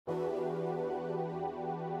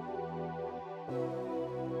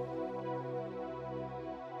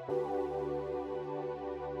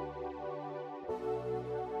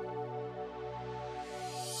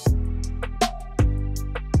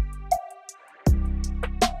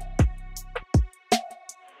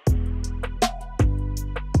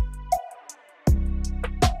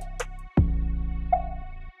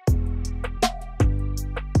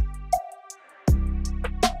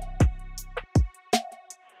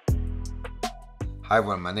Hi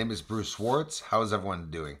everyone, my name is Bruce Schwartz. How is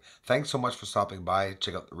everyone doing? Thanks so much for stopping by.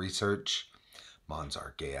 Check out the research. Mons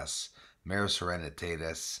Arceus, Maris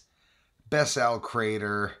Serenitatis, Bessel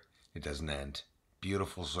Crater. It doesn't end.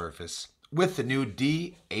 Beautiful surface. With the new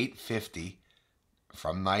D850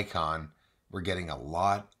 from Nikon, we're getting a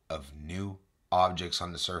lot of new objects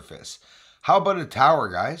on the surface. How about a tower,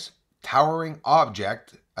 guys? Towering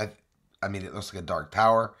object. I mean, it looks like a dark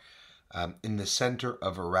tower. In the center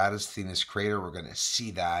of Eratosthenes crater, we're going to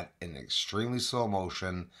see that in extremely slow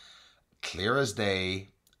motion, clear as day.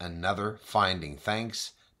 Another finding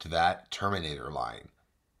thanks to that Terminator line.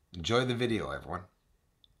 Enjoy the video, everyone.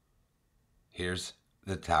 Here's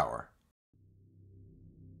the tower.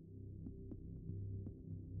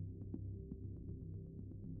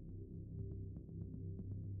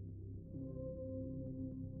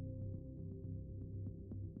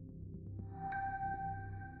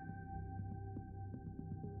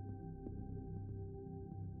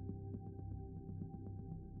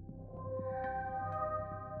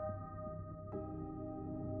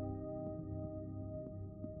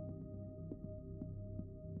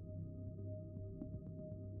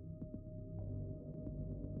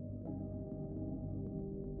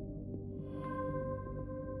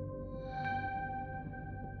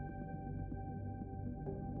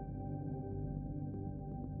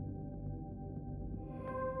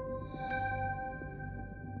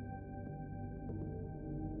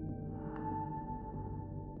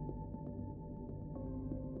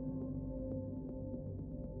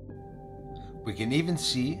 We can even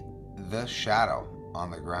see the shadow on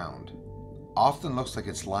the ground. Often looks like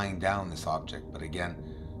it's lying down, this object, but again,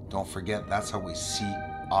 don't forget that's how we see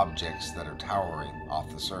objects that are towering off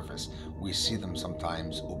the surface. We see them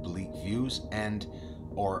sometimes oblique views and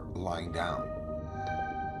or lying down.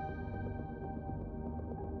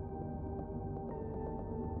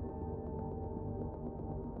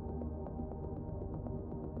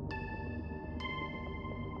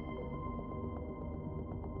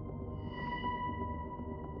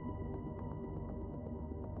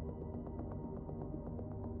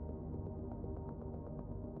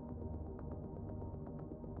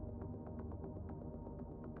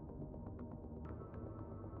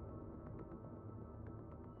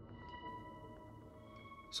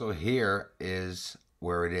 So here is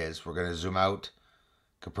where it is. We're going to zoom out.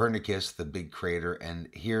 Copernicus, the big crater, and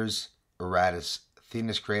here's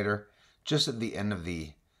Eratosthenes crater, just at the end of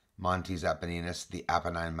the Montes Apenninus, the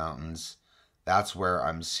Apennine Mountains. That's where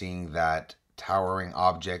I'm seeing that towering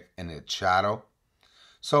object in its shadow.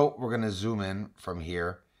 So we're going to zoom in from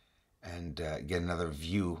here and get another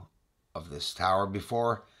view of this tower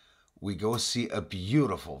before we go see a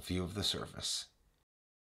beautiful view of the surface.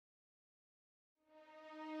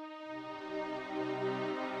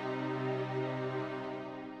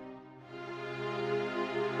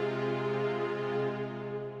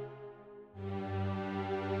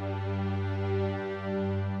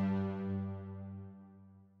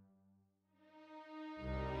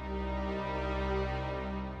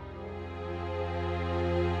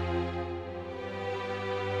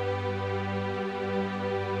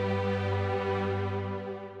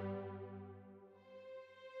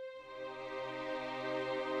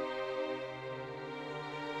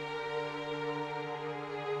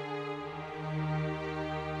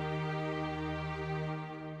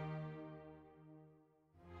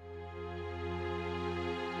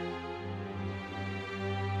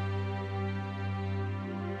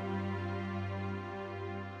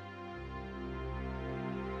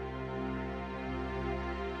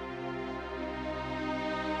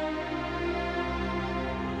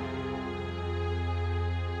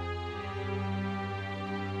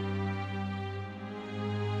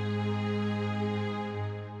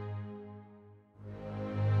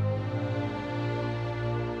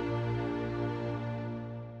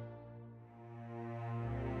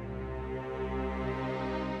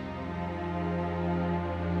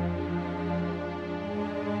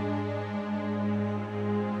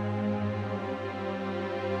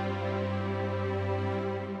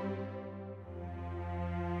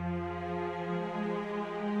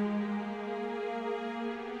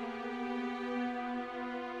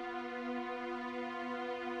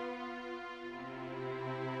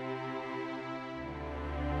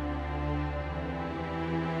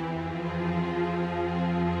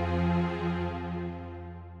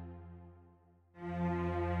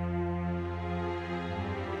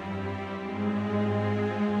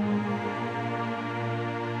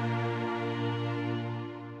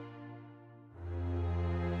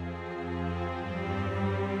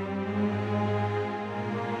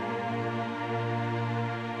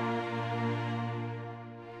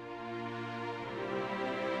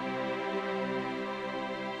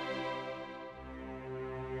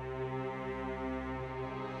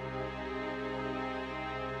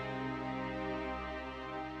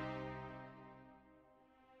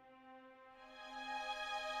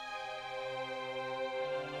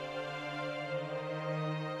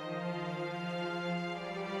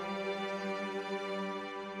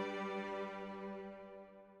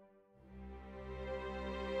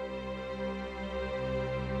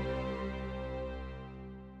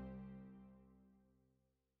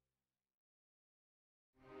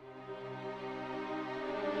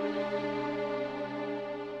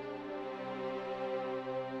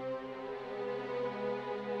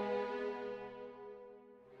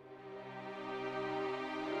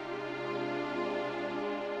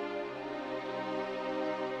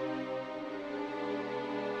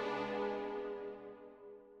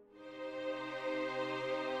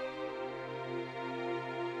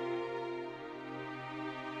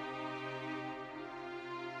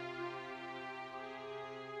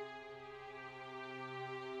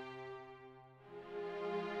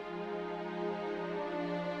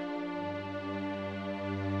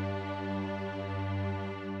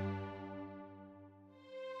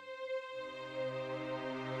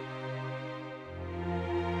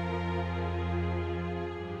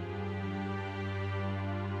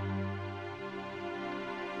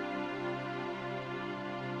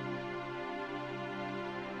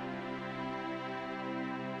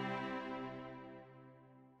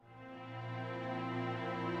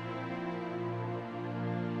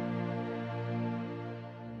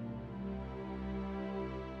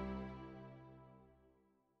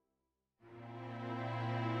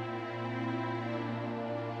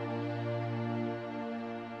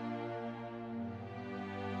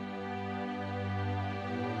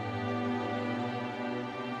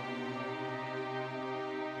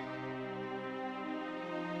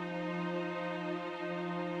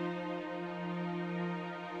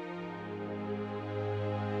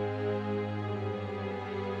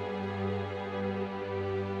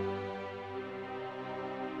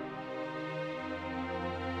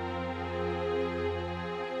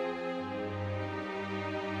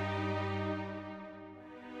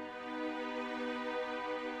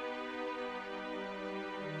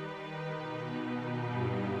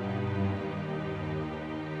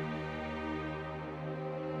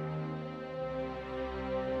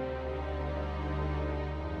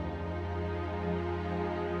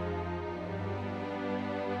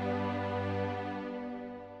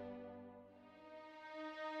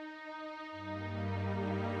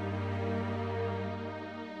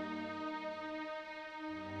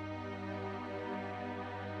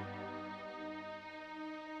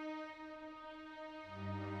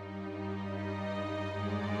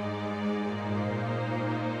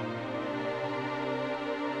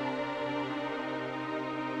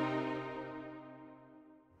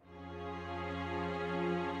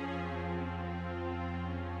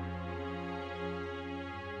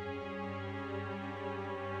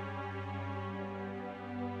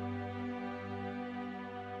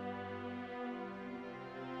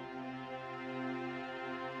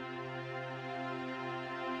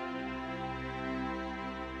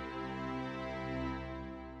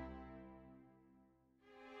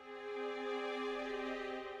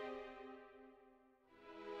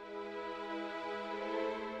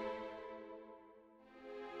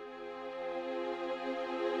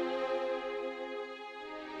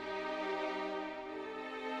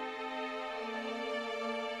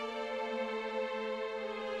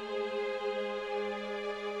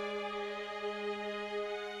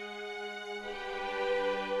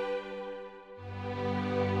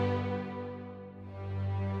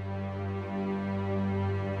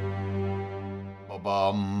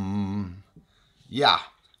 Ba-ba-bum. Yeah.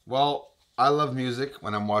 Well, I love music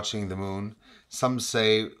when I'm watching the moon. Some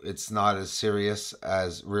say it's not as serious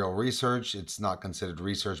as real research. It's not considered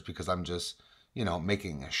research because I'm just,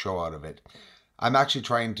 making a show out of it. I'm actually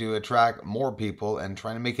trying to attract more people and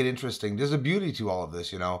trying to make it interesting. There's a beauty to all of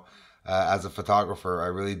this. As a photographer, I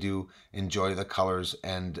really do enjoy the colors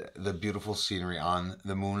and the beautiful scenery on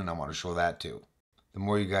the moon, and I want to show that too. The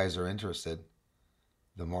more you guys are interested,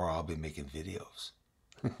 the more I'll be making videos.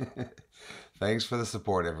 Thanks for the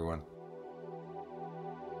support, everyone.